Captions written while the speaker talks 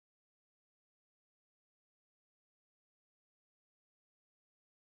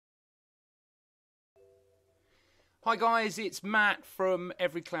Hi guys, it's Matt from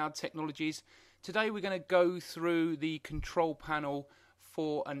EveryCloud Technologies. Today we're going to go through the control panel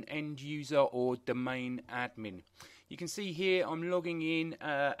for an end user or domain admin. You can see here I'm logging in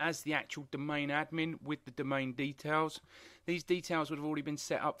as the actual domain admin with the domain details. These details would have already been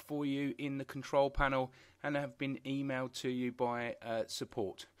set up for you in the control panel and have been emailed to you by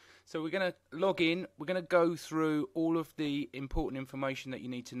support. So we're going to log in, we're going to go through all of the important information that you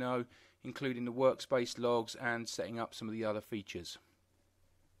need to know, including the workspace logs and setting up some of the other features.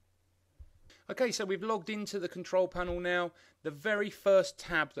 Okay, so we've logged into the control panel now. The very first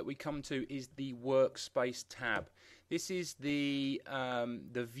tab that we come to is the Workspace tab. This is the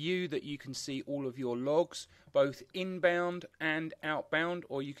view that you can see all of your logs, both inbound and outbound,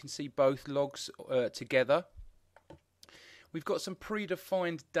 or you can see both logs together. We've got some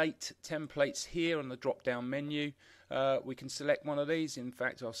predefined date templates here on the drop-down menu. We can select one of these. In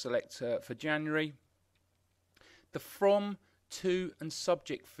fact, I'll select for January. The from, to and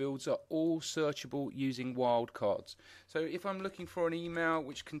subject fields are all searchable using wildcards. So if I'm looking for an email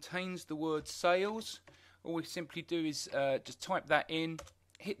which contains the word sales, all we simply do is just type that in,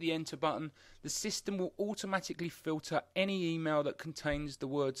 hit the enter button. The system will automatically filter any email that contains the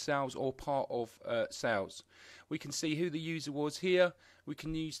word sales or part of sales. We can see who the user was here. We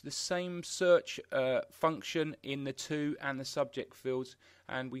can use the same search function in the to and the subject fields,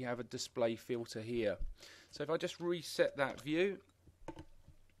 and we have a display filter here. So if I just reset that view,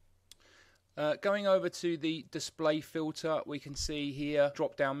 going over to the display filter, we can see here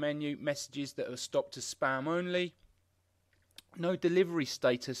drop down menu, messages that are stopped as spam only. No delivery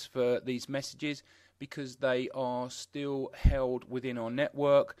status for these messages because they are still held within our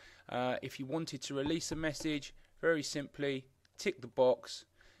network. If you wanted to release a message, very simply tick the box,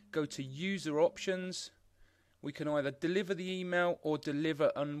 go to user options. We can either deliver the email or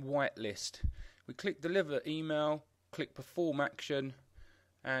deliver and whitelist. We click deliver email, click perform action,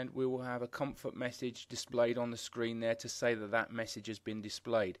 and we will have a comfort message displayed on the screen there to say that that message has been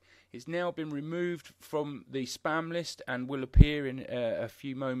displayed. It's now been removed from the spam list and will appear in a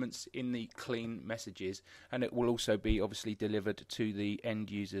few moments in the clean messages, and it will also be obviously delivered to the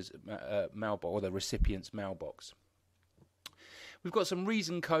end user's mailbox or the recipient's mailbox. We've got some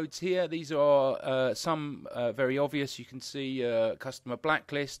reason codes here. These are some very obvious. You can see customer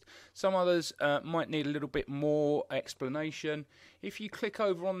blacklist. Some others might need a little bit more explanation. If you click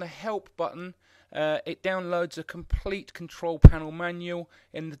over on the help button, it downloads a complete control panel manual.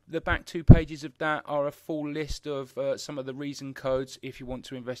 In the back 2 pages of that are a full list of some of the reason codes if you want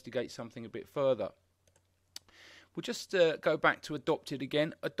to investigate something a bit further. We'll just go back to adopted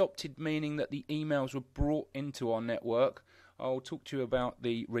again. Adopted meaning that the emails were brought into our network. I'll talk to you about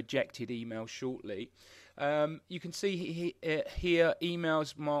the rejected email shortly. You can see here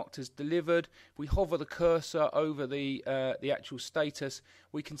emails marked as delivered. If we hover the cursor over the actual status,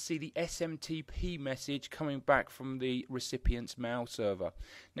 we can see the SMTP message coming back from the recipient's mail server.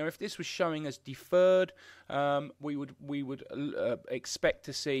 Now, if this was showing as deferred, we would expect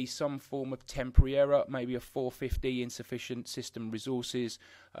to see some form of temporary error, maybe a 450 insufficient system resources,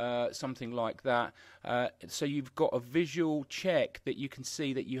 something like that. So you've got a visual check that you can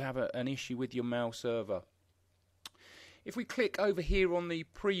see that you have an issue with your mail server. If we click over here on the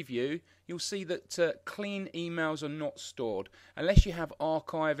preview, you'll see that clean emails are not stored. Unless you have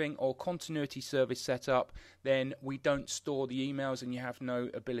archiving or continuity service set up, then we don't store the emails and you have no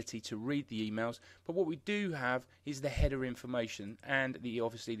ability to read the emails. But what we do have is the header information and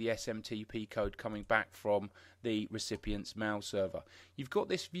obviously the SMTP code coming back from the recipient's mail server. You've got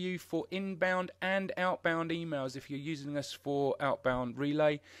this view for inbound and outbound emails if you're using us for outbound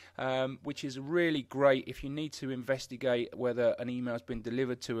relay, which is really great if you need to investigate whether an email has been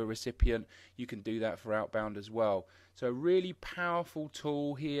delivered to a recipient. You can do that for outbound as well. So a really powerful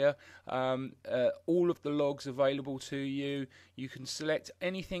tool here. All of the logs available to you. You can select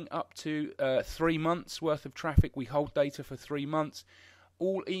anything up to 3 months worth of traffic. We hold data for 3 months.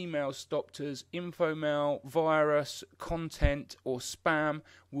 All emails stopped as infomail, virus, content or spam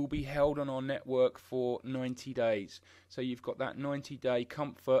will be held on our network for 90 days. So you've got that 90-day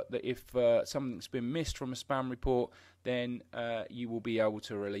comfort that if something's been missed from a spam report, then you will be able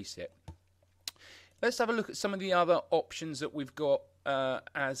to release it. Let's have a look at some of the other options that we've got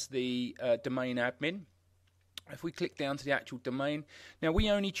as the domain admin. If we click down to the actual domain, now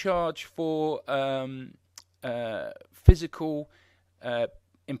we only charge for physical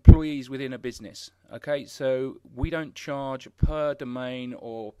employees within a business. Okay, so we don't charge per domain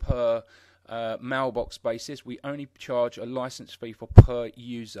or per mailbox basis. We only charge a license fee for per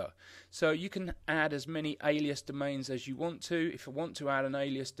user. So you can add as many alias domains as you want to. If you want to add an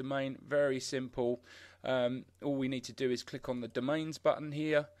alias domain, very simple. all we need to do is click on the domains button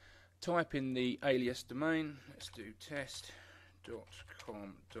here, type in the alias domain, let's do test.com.au,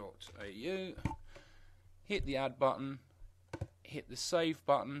 hit the add button, hit the save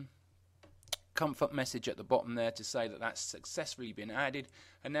button, comfort message at the bottom there to say that that's successfully been added,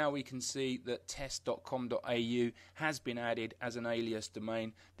 and now we can see that test.com.au has been added as an alias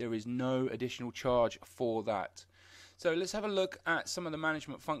domain. There is no additional charge for that. So let's have a look at some of the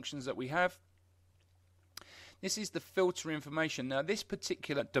management functions that we have. This is the filter information. Now this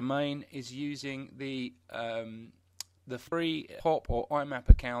particular domain is using the free POP or IMAP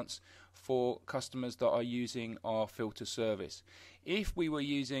accounts for customers that are using our filter service. If we were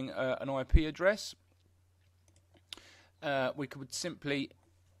using an IP address, we could simply,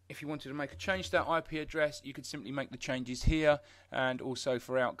 if you wanted to make a change to that IP address, you could simply make the changes here, and also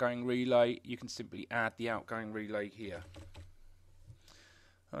for outgoing relay, you can simply add the outgoing relay here.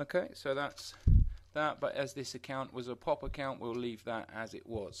 Okay, so that's that, but as this account was a POP account, we'll leave that as it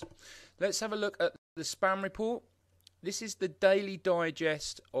was. Let's have a look at the spam report. This is the daily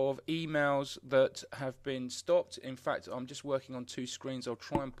digest of emails that have been stopped. In fact, I'm just working on two screens. I'll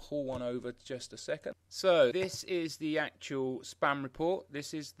try and pull one over just a second. So this is the actual spam report.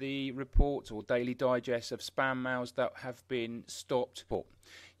 This is the report or daily digest of spam mails that have been stopped.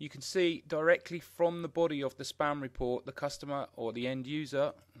 You can see directly from the body of the spam report, the customer or the end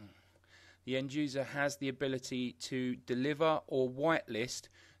user has the ability to deliver or whitelist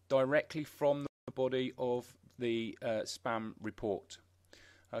directly from the body of the spam report.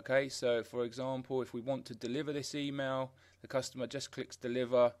 Okay, so for example, if we want to deliver this email, the customer just clicks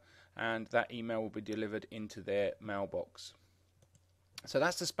deliver and that email will be delivered into their mailbox. So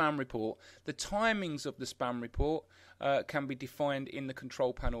that's the spam report. The timings of the spam report can be defined in the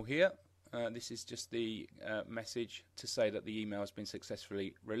control panel here. This is just the message to say that the email has been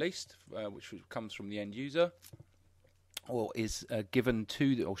successfully released, which comes from the end user, or is given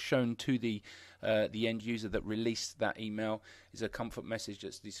to or shown to the end user that released that email, is a comfort message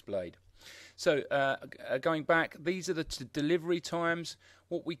that's displayed. So going back, these are the delivery times.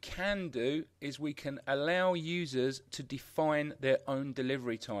 What we can do is we can allow users to define their own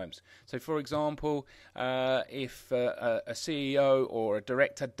delivery times. So for example, if a CEO or a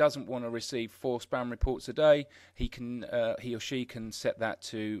director doesn't want to receive 4 spam reports a day, he or she can set that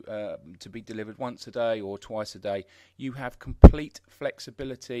to be delivered once a day or twice a day. You have complete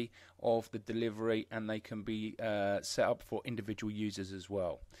flexibility of the delivery, and they can be set up for individual users as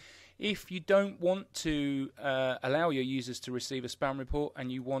well. If you don't want to allow your users to receive a spam report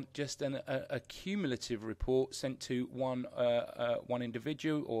and you want just a cumulative report sent to one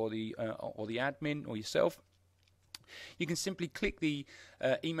individual or the admin or yourself, you can simply click the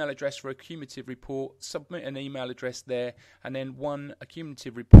email address for a cumulative report, submit an email address there, and then a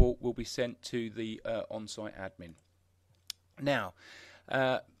cumulative report will be sent to the on-site admin. Now,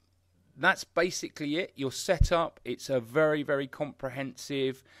 that's basically it. Your setup. It's a very, very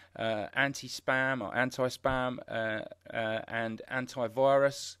comprehensive anti-spam or anti-spam and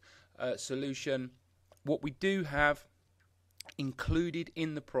antivirus solution. What we do have included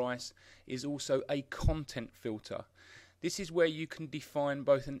in the price is also a content filter. This is where you can define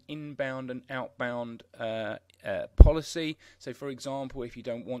both an inbound and outbound policy. So for example, if you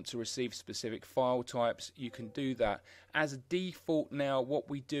don't want to receive specific file types, you can do that. As a default now, what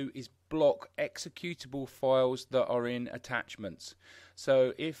we do is block executable files that are in attachments.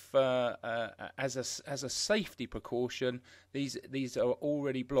 So if as a safety precaution, these are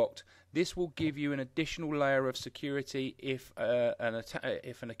already blocked. This will give you an additional layer of security if an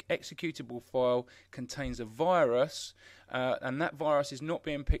executable file contains a virus and that virus is not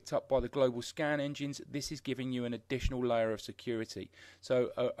being picked up by the global scan engines. This is giving you an additional layer of security.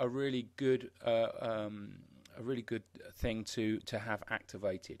 So a really good thing to have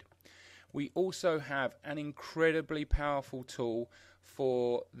activated. We also have an incredibly powerful tool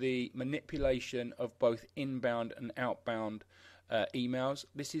for the manipulation of both inbound and outbound emails.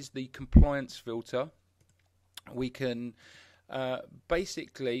 This is the compliance filter. We can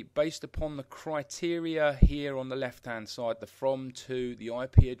basically, based upon the criteria here on the left hand side, the from, to, the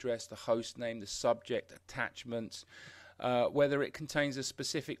IP address, the host name, the subject, attachments, whether it contains a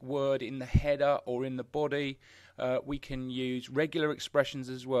specific word in the header or in the body, we can use regular expressions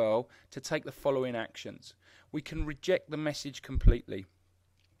as well to take the following actions. We can reject the message completely.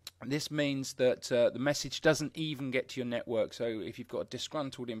 This means that the message doesn't even get to your network. So if you've got a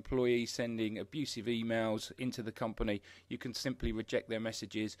disgruntled employee sending abusive emails into the company, you can simply reject their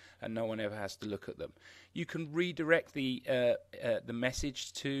messages and no one ever has to look at them. You can redirect the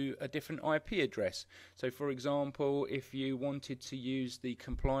message to a different IP address. So for example, if you wanted to use the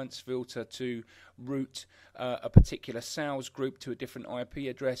compliance filter to route a particular sales group to a different IP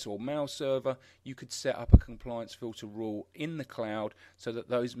address or mail server, you could set up a compliance filter rule in the cloud so that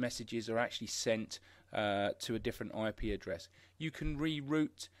those messages are actually sent to a different IP address. You can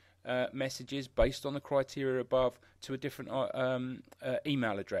reroute messages based on the criteria above to a different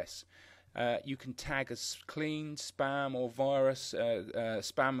email address. You can tag as clean, spam or virus,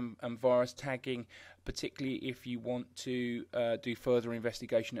 spam and virus tagging, particularly if you want to do further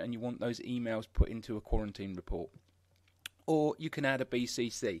investigation and you want those emails put into a quarantine report. Or you can add a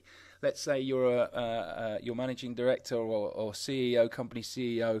BCC. Let's say you're your managing director or CEO, company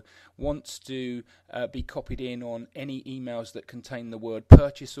CEO, wants to be copied in on any emails that contain the word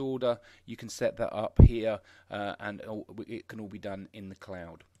purchase order. You can set that up here, and it can all be done in the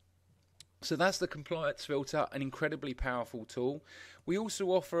cloud. So that's the compliance filter, an incredibly powerful tool. We also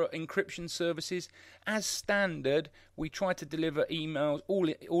offer encryption services. As standard, we try to deliver emails, all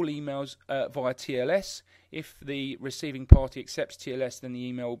emails via TLS. If the receiving party accepts TLS, then the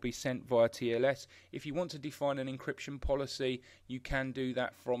email will be sent via TLS. If you want to define an encryption policy, you can do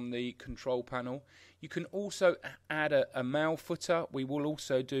that from the control panel. You can also add a mail footer. We will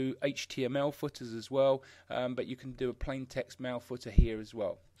also do HTML footers as well, but you can do a plain text mail footer here as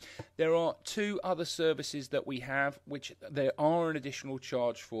well. There are two other services that we have, which there are an additional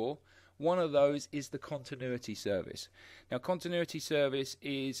charge for. One of those is the continuity service. Now, continuity service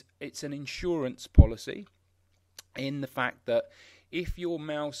it's an insurance policy in the fact that if your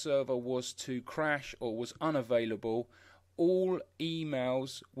mail server was to crash or was unavailable, all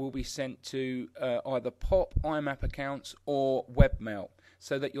emails will be sent to either POP, IMAP accounts or webmail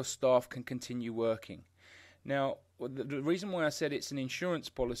so that your staff can continue working. Now, the reason why I said it's an insurance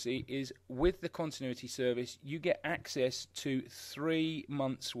policy is with the continuity service, you get access to 3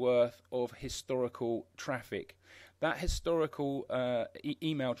 months worth of historical traffic. That historical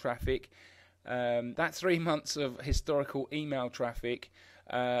email traffic, that 3 months of historical email traffic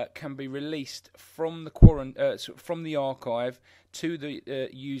can be released from the archive to the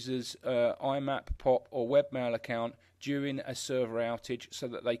user's IMAP, POP or webmail account during a server outage so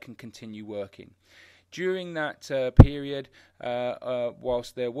that they can continue working. During that period,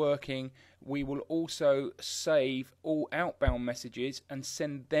 whilst they're working, we will also save all outbound messages and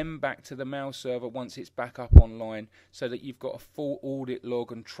send them back to the mail server once it's back up online so that you've got a full audit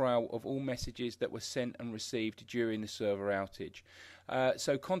log and trail of all messages that were sent and received during the server outage.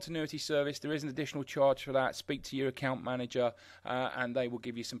 So continuity service, there is an additional charge for that. Speak to your account manager and they will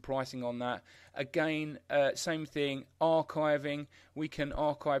give you some pricing on that. Again, same thing, archiving. We can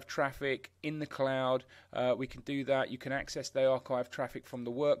archive traffic in the cloud. We can do that. You can access the archive traffic from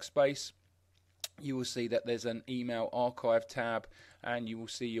the workspace. You will see that there's an email archive tab and you will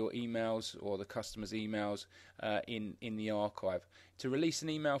see your emails or the customer's emails in the archive. To release an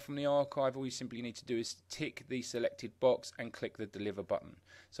email from the archive, all you simply need to do is tick the selected box and click the deliver button.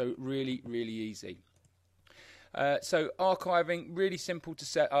 So really, really easy. So archiving, really simple to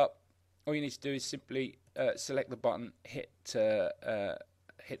set up. All you need to do is simply select the button, hit the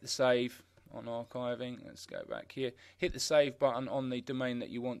save on archiving. Let's go back here. Hit the save button on the domain that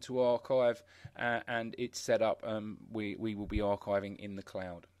you want to archive, and it's set up. We will be archiving in the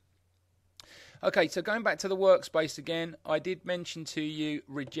cloud. Okay, so going back to the workspace again, I did mention to you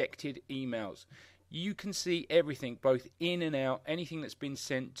rejected emails. You can see everything, both in and out, anything that's been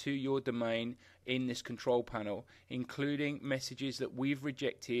sent to your domain in this control panel, including messages that we've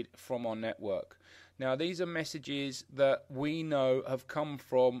rejected from our network. Now, these are messages that we know have come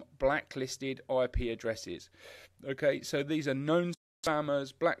from blacklisted IP addresses. Okay, so these are known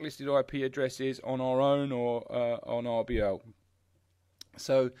spammers, blacklisted IP addresses on our own or on RBL.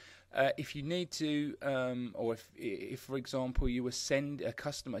 So if you need to, or if for example you were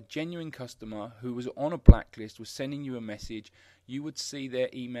a genuine customer who was on a blacklist was sending you a message, you would see their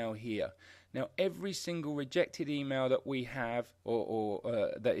email here. Now, every single rejected email that we have or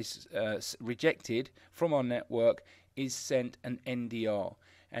that is rejected from our network is sent an NDR.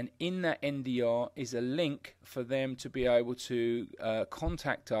 And in that NDR is a link for them to be able to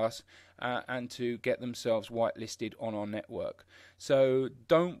contact us and to get themselves whitelisted on our network. So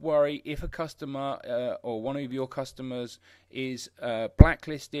don't worry if a customer or one of your customers is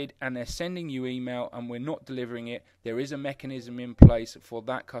blacklisted and they're sending you email and we're not delivering it. There is a mechanism in place for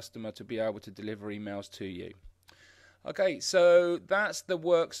that customer to be able to deliver emails to you. Okay, so that's the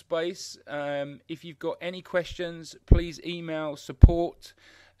workspace. If you've got any questions, please email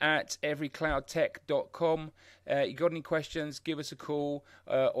support@everycloudtech.com. You got any questions, give us a call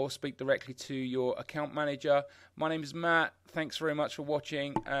or speak directly to your account manager. My name is Matt. Thanks very much for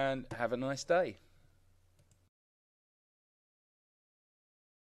watching and have a nice day.